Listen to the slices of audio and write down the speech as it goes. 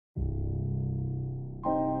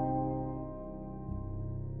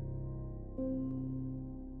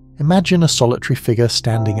Imagine a solitary figure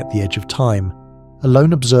standing at the edge of time, a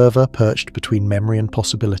lone observer perched between memory and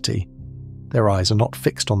possibility. Their eyes are not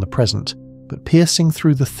fixed on the present, but piercing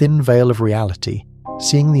through the thin veil of reality,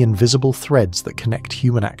 seeing the invisible threads that connect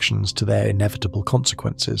human actions to their inevitable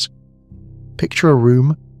consequences. Picture a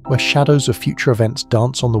room where shadows of future events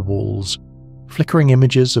dance on the walls, flickering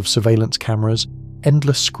images of surveillance cameras,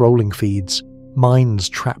 endless scrolling feeds, minds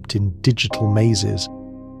trapped in digital mazes.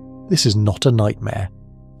 This is not a nightmare,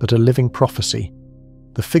 but a living prophecy.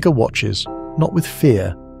 The figure watches, not with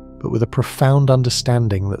fear, but with a profound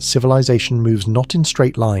understanding that civilization moves not in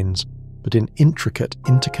straight lines, but in intricate,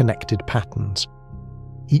 interconnected patterns.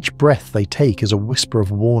 Each breath they take is a whisper of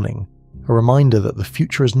warning, a reminder that the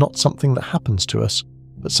future is not something that happens to us,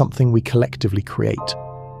 but something we collectively create.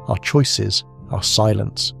 Our choices, our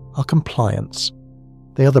silence, our compliance.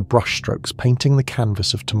 They are the brushstrokes painting the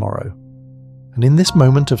canvas of tomorrow. And in this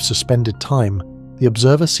moment of suspended time, the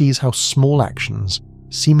observer sees how small actions,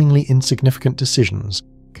 seemingly insignificant decisions,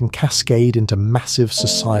 can cascade into massive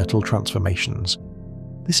societal transformations.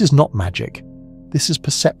 This is not magic. This is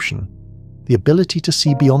perception. The ability to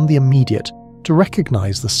see beyond the immediate, to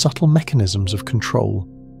recognize the subtle mechanisms of control,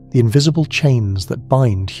 the invisible chains that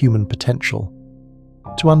bind human potential.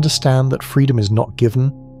 To understand that freedom is not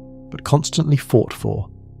given, but constantly fought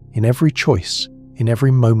for, in every choice, in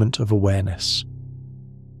every moment of awareness.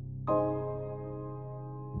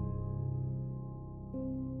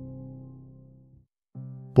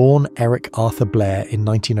 Born Eric Arthur Blair in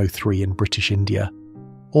 1903 in British India,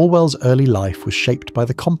 Orwell's early life was shaped by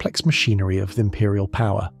the complex machinery of the imperial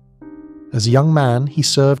power. As a young man, he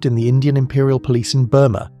served in the Indian Imperial Police in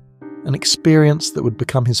Burma, an experience that would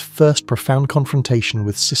become his first profound confrontation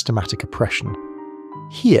with systematic oppression.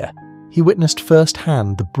 Here, he witnessed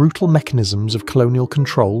firsthand the brutal mechanisms of colonial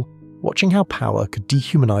control, watching how power could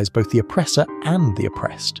dehumanize both the oppressor and the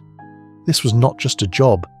oppressed. This was not just a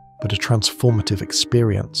job, but a transformative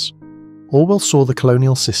experience. Orwell saw the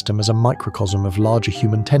colonial system as a microcosm of larger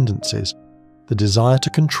human tendencies, the desire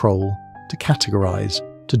to control, to categorize,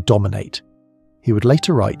 to dominate. He would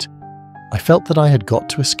later write, "I felt that I had got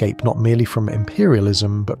to escape not merely from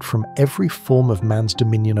imperialism, but from every form of man's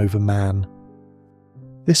dominion over man."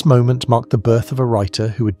 This moment marked the birth of a writer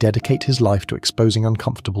who would dedicate his life to exposing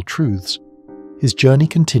uncomfortable truths. His journey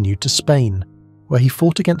continued to Spain, where he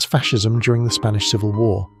fought against fascism during the Spanish Civil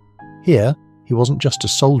War. Here, he wasn't just a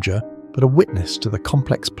soldier, but a witness to the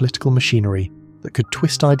complex political machinery that could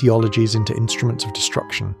twist ideologies into instruments of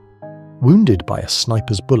destruction. Wounded by a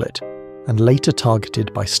sniper's bullet, and later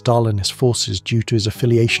targeted by Stalinist forces due to his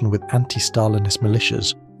affiliation with anti-Stalinist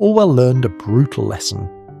militias, Orwell learned a brutal lesson.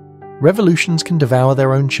 Revolutions can devour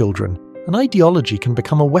their own children, and ideology can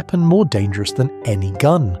become a weapon more dangerous than any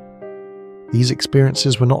gun. These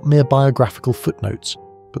experiences were not mere biographical footnotes,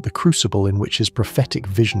 but the crucible in which his prophetic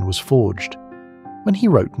vision was forged. When he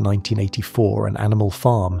wrote 1984 and Animal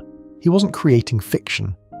Farm, he wasn't creating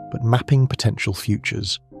fiction, but mapping potential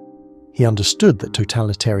futures. He understood that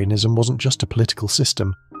totalitarianism wasn't just a political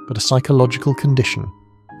system, but a psychological condition,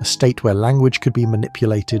 a state where language could be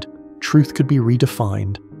manipulated, truth could be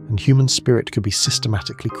redefined, and human spirit could be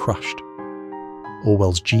systematically crushed.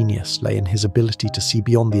 Orwell's genius lay in his ability to see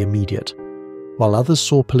beyond the immediate. While others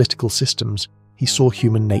saw political systems, he saw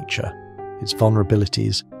human nature, its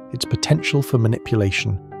vulnerabilities, its potential for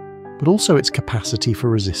manipulation, but also its capacity for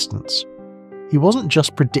resistance. He wasn't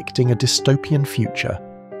just predicting a dystopian future,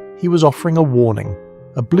 he was offering a warning,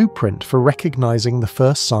 a blueprint for recognizing the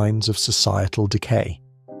first signs of societal decay.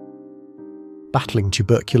 Battling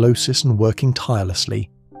tuberculosis and working tirelessly,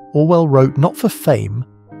 Orwell wrote not for fame,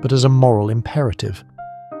 but as a moral imperative.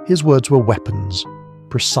 His words were weapons,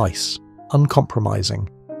 precise, uncompromising,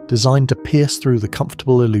 designed to pierce through the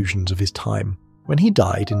comfortable illusions of his time. When he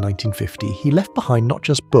died in 1950, he left behind not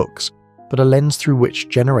just books, but a lens through which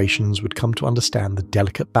generations would come to understand the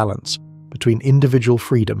delicate balance between individual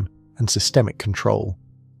freedom and systemic control.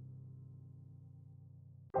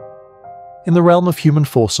 In the realm of human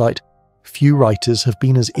foresight, few writers have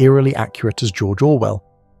been as eerily accurate as George Orwell.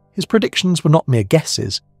 His predictions were not mere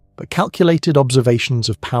guesses, but calculated observations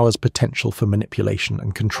of power's potential for manipulation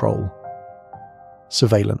and control.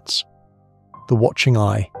 Surveillance. The watching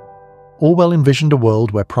eye. Orwell envisioned a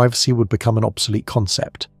world where privacy would become an obsolete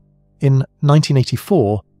concept. In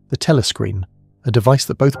 1984, the telescreen, a device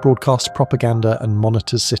that both broadcasts propaganda and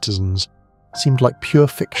monitors citizens, seemed like pure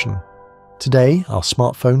fiction. Today, our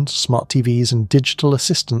smartphones, smart TVs, and digital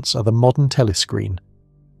assistants are the modern telescreen.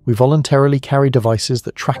 We voluntarily carry devices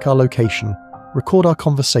that track our location, record our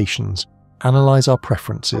conversations, analyze our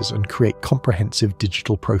preferences, and create comprehensive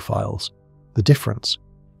digital profiles. The difference?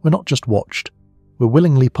 We're not just watched. we're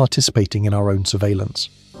willingly participating in our own surveillance.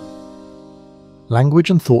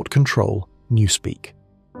 Language and thought control, Newspeak.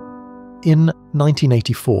 In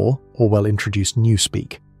 1984, Orwell introduced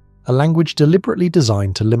Newspeak, a language deliberately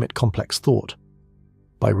designed to limit complex thought.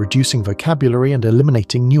 By reducing vocabulary and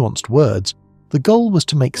eliminating nuanced words, the goal was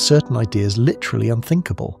to make certain ideas literally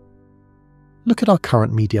unthinkable. Look at our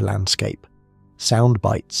current media landscape. Sound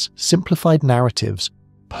bites, simplified narratives,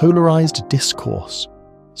 polarized discourse.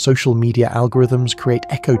 Social media algorithms create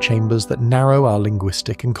echo chambers that narrow our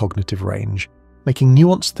linguistic and cognitive range, making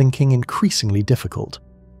nuanced thinking increasingly difficult.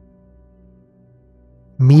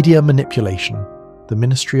 Media manipulation, the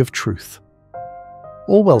ministry of truth.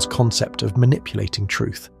 Orwell's concept of manipulating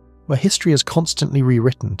truth, where history is constantly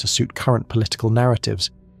rewritten to suit current political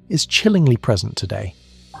narratives, is chillingly present today.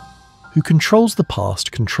 Who controls the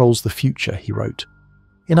past controls the future, he wrote.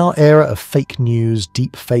 In our era of fake news,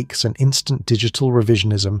 deep fakes, and instant digital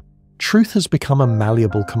revisionism, truth has become a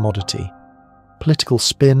malleable commodity. Political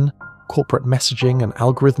spin, corporate messaging, and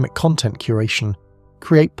algorithmic content curation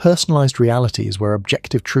create personalized realities where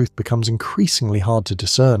objective truth becomes increasingly hard to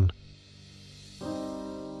discern.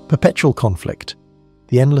 Perpetual conflict,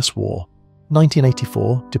 the endless war.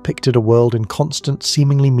 1984 depicted a world in constant,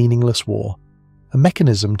 seemingly meaningless war, a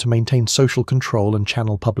mechanism to maintain social control and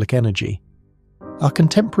channel public energy. Our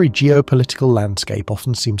contemporary geopolitical landscape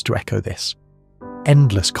often seems to echo this.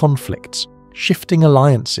 Endless conflicts, shifting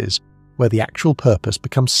alliances, where the actual purpose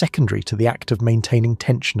becomes secondary to the act of maintaining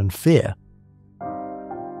tension and fear.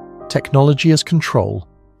 Technology as control,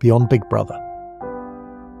 beyond Big Brother.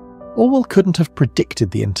 Orwell couldn't have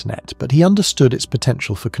predicted the internet, but he understood its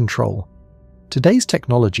potential for control. Today's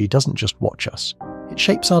technology doesn't just watch us. It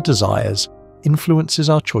shapes our desires, influences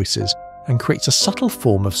our choices, and creates a subtle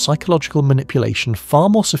form of psychological manipulation far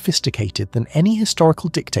more sophisticated than any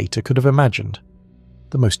historical dictator could have imagined.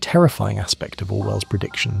 The most terrifying aspect of Orwell's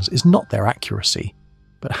predictions is not their accuracy,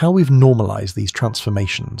 but how we've normalized these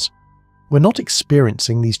transformations. We're not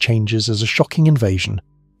experiencing these changes as a shocking invasion,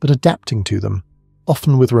 but adapting to them,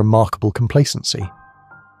 often with remarkable complacency.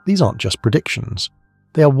 These aren't just predictions.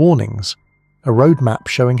 They are warnings, a roadmap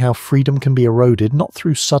showing how freedom can be eroded not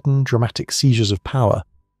through sudden, dramatic seizures of power,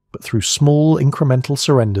 but through small, incremental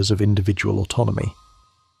surrenders of individual autonomy.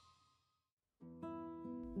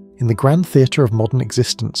 In the grand theatre of modern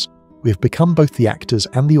existence, we have become both the actors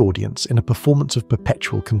and the audience in a performance of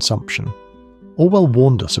perpetual consumption. Orwell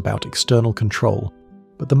warned us about external control,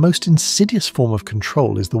 but the most insidious form of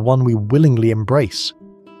control is the one we willingly embrace,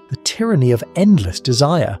 the tyranny of endless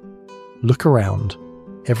desire. Look around.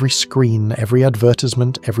 Every screen, every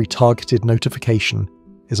advertisement, every targeted notification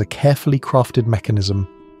is a carefully crafted mechanism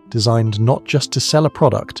designed not just to sell a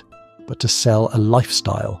product, but to sell a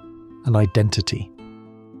lifestyle, an identity.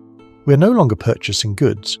 We're no longer purchasing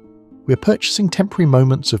goods. We're purchasing temporary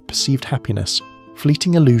moments of perceived happiness,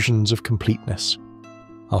 fleeting illusions of completeness.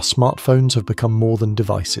 Our smartphones have become more than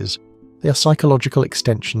devices. They are psychological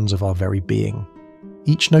extensions of our very being.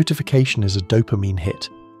 Each notification is a dopamine hit,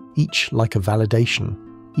 each like a validation,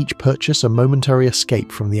 each purchase a momentary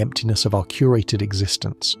escape from the emptiness of our curated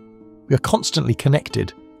existence. We are constantly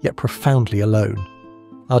connected, yet profoundly alone.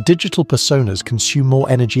 Our digital personas consume more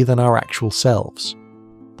energy than our actual selves.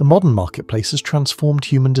 The modern marketplace has transformed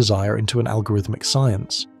human desire into an algorithmic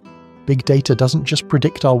science. Big data doesn't just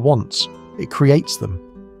predict our wants, it creates them.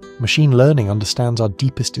 Machine learning understands our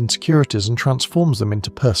deepest insecurities and transforms them into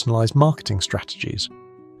personalized marketing strategies.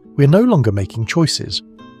 We are no longer making choices.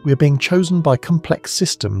 We are being chosen by complex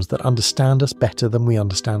systems that understand us better than we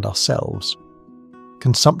understand ourselves.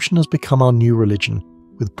 Consumption has become our new religion,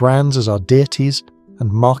 with brands as our deities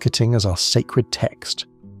and marketing as our sacred text.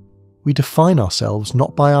 We define ourselves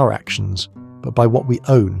not by our actions, but by what we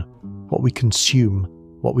own, what we consume,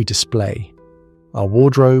 what we display. Our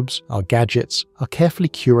wardrobes, our gadgets, our carefully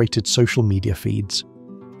curated social media feeds.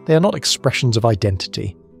 They are not expressions of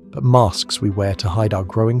identity, but masks we wear to hide our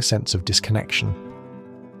growing sense of disconnection.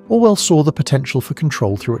 Orwell saw the potential for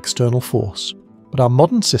control through external force, but our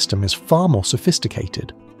modern system is far more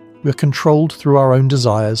sophisticated. We are controlled through our own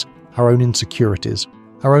desires, our own insecurities,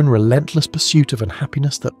 our own relentless pursuit of an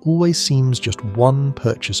happiness that always seems just one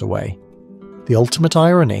purchase away. The ultimate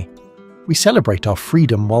irony: we celebrate our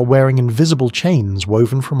freedom while wearing invisible chains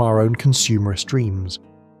woven from our own consumerist dreams.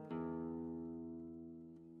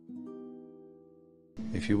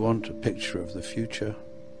 If you want a picture of the future,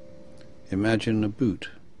 imagine a boot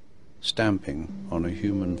stamping on a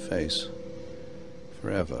human face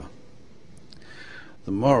forever.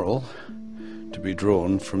 The moral to be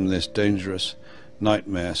drawn from this dangerous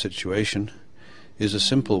nightmare situation is a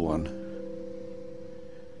simple one.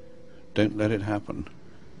 Don't let it happen.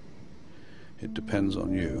 It depends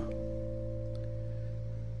on you.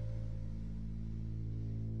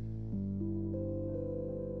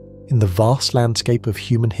 In the vast landscape of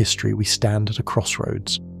human history, we stand at a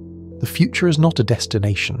crossroads. The future is not a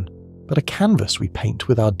destination, but a canvas we paint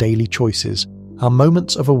with our daily choices, our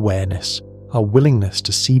moments of awareness, our willingness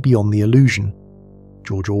to see beyond the illusion.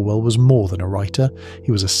 George Orwell was more than a writer.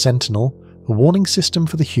 He was a sentinel, a warning system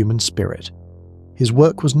for the human spirit. His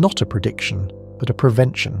work was not a prediction, but a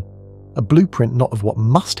prevention, a blueprint not of what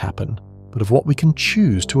must happen, but of what we can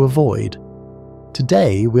choose to avoid.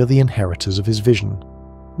 Today, we're the inheritors of his vision.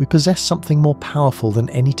 We possess something more powerful than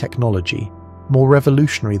any technology, more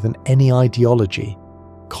revolutionary than any ideology: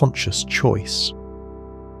 conscious choice.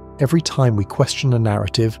 Every time we question a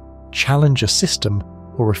narrative, challenge a system,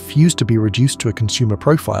 or refuse to be reduced to a consumer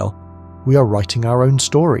profile, we are writing our own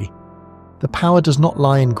story. The power does not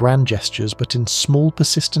lie in grand gestures, but in small,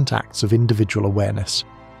 persistent acts of individual awareness,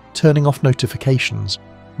 turning off notifications,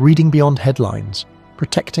 reading beyond headlines,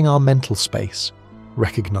 protecting our mental space,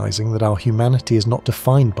 recognizing that our humanity is not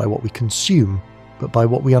defined by what we consume, but by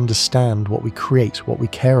what we understand, what we create, what we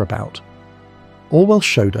care about. Orwell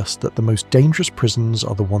showed us that the most dangerous prisons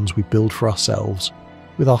are the ones we build for ourselves,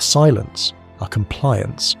 with our silence, our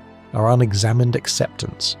compliance, our unexamined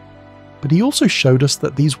acceptance. But he also showed us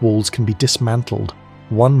that these walls can be dismantled,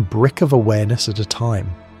 one brick of awareness at a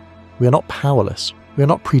time. We are not powerless, we are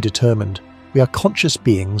not predetermined, we are conscious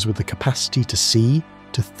beings with the capacity to see,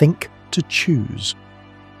 to think, to choose.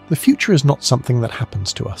 The future is not something that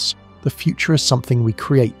happens to us. The future is something we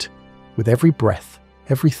create, with every breath,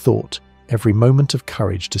 every thought, every moment of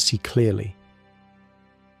courage to see clearly.